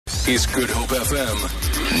is Good Hope FM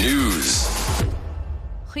News.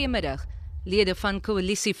 Goeiemiddag. Lede van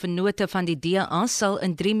koalisievennote van die DA sal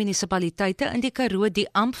in 3 munisipaliteite in die Karoo die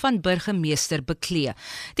ampt van burgemeester beklee.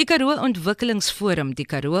 Die Karoo Ontwikkelingsforum, die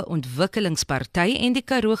Karoo Ontwikkelingsparty en die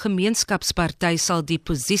Karoo Gemeenskapsparty sal die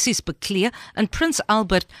posisies beklee in Prins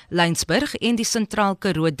Albert, Laingsburg en die Sentraal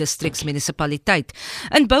Karoo Distriksmunisipaliteit.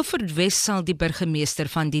 In Beaufort Wes sal die burgemeester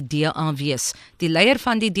van die DA wees. Die leier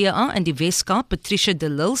van die DA in die Weskaap, Patricia de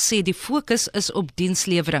Lille, sê die fokus is op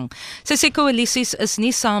dienslewering. Sy sê koalisies is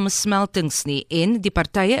nie samesmeltings nie en die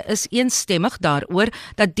partye is eensstemmig daaroor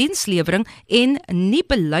dat dienslewering en nie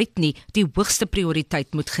beleid nie die hoogste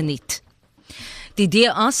prioriteit moet geniet. Die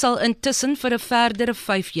DA sal intussen vir 'n verdere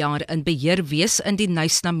 5 jaar in beheer wees in die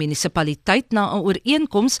Knysna munisipaliteit na 'n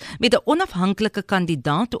ooreenkoms met 'n onafhanklike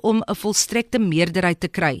kandidaat om 'n volstrekte meerderheid te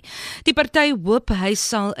kry. Die party hoop hy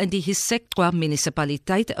sal in die Hisekwa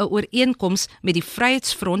munisipaliteit 'n ooreenkoms met die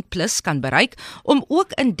Vryheidsfront Plus kan bereik om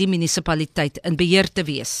ook in die munisipaliteit in beheer te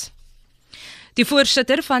wees. Die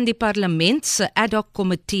voorsitter van die parlement se ad hoc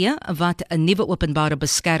komitee wat 'n nuwe openbare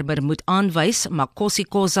beskermer moet aanwys, Makosi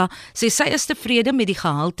Koza, sê sy is tevrede met die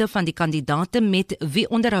gehalte van die kandidate met wie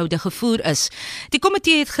onderhoude gevoer is. Die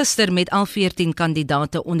komitee het gister met al 14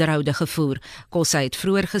 kandidate onderhoude gevoer. Koza het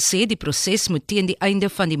vroeër gesê die proses moet teen die einde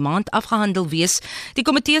van die maand afgehandel wees. Die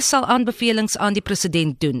komitee sal aanbevelings aan die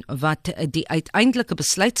president doen wat die uiteindelike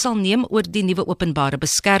besluit sal neem oor die nuwe openbare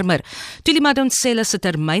beskermer. Tulimadonsela se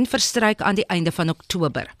termyn verstryk aan die einde van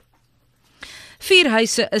Oktober. 4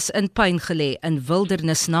 huise is in puin gelê in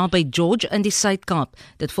wildernis naby George in die Suid-Kaap.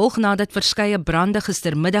 Dit volg nadat verskeie brande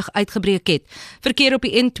gistermiddag uitgebreek het. Verkeer op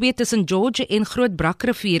die N2 tussen George en Groot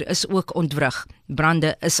Brakrivier is ook ontwrig.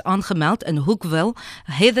 Brande is aangemeld in Hoekville,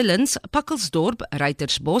 Heatherlands, Pakkelsdorp,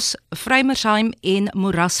 Ruitersbos, Vrymersheim en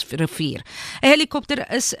Morasrivier. 'n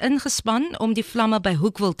Helikopter is ingespan om die vlamme by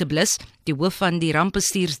Hoekville te blus. Die hoof van die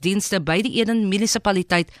rampbestuursdienste by die Eden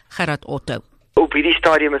munisipaliteit, Gerard Otto. Op hierdie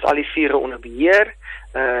stadium is al die 4 onder beheer.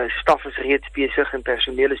 Staf is reeds besig en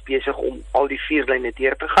personeel is besig om al die 4 lyne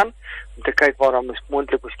deur te gaan, om te kyk waar dan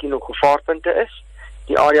moontlik miskien nog gevaarpunte is.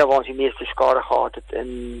 Die area waar ons die meeste skade gehad het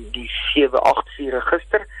in die 7-8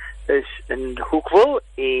 register is in Hoekville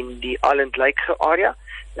en die Island Lake area.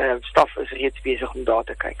 Staf is reeds besig om daar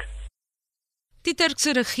te kyk. Die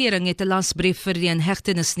Turkse regering het 'n lasbrief vir die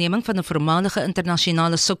inhegtenisneming van 'n voormalige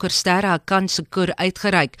internasionale sokkerster, Hakan Şükür,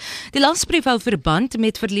 uitgereik. Die lasbrief hou verband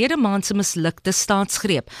met verlede maand se mislukte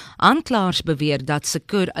staatsgreep. Aanklaers beweer dat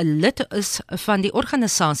Şükür 'n lid is van die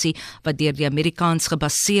organisasie wat deur die Amerikaans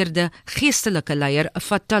gebaseerde geestelike leier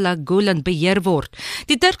Fethullah Gülen beheer word.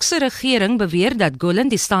 Die Turkse regering beweer dat Gülen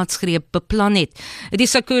die staatsgreep beplan het. Die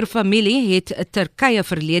Şükür-familie het Turkye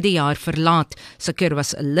verlede jaar verlaat. Şükür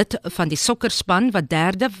was 'n lid van die sokkerspan wat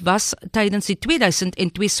derde was tydens die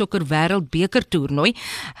 2002 sokker wêreldbeker toernooi.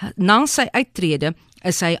 Na sy uittrede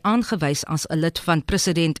is hy aangewys as 'n lid van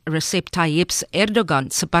president Recep Tayyip Erdogan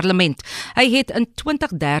se parlement. Hy het in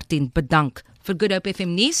 2013 bedank. Vir Good Hope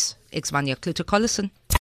FM nuus, ek's Vanja Kluter-Collison.